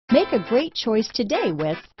Make a great choice today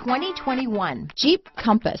with 2021 Jeep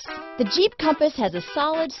Compass. The Jeep Compass has a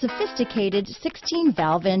solid, sophisticated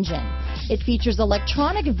 16-valve engine. It features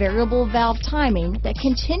electronic variable valve timing that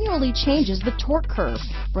continually changes the torque curve,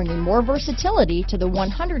 bringing more versatility to the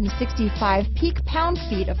 165 peak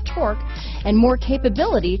pound-feet of torque and more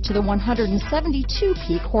capability to the 172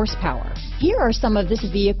 peak horsepower. Here are some of this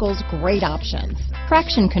vehicle's great options: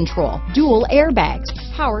 traction control, dual airbags,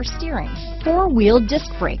 power steering, four-wheel disc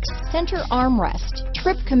brakes, center armrest,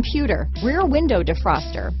 trip computer, rear window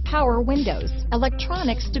defroster, power windows,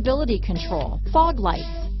 electronic stability control, fog lights,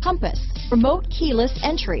 compass, remote keyless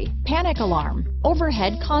entry, panic alarm,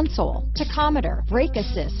 overhead console, tachometer, brake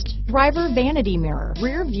assist, driver vanity mirror,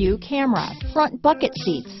 rear view camera, front bucket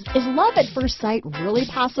seats. Is love at first sight really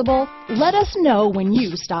possible? Let us know when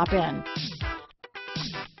you stop in.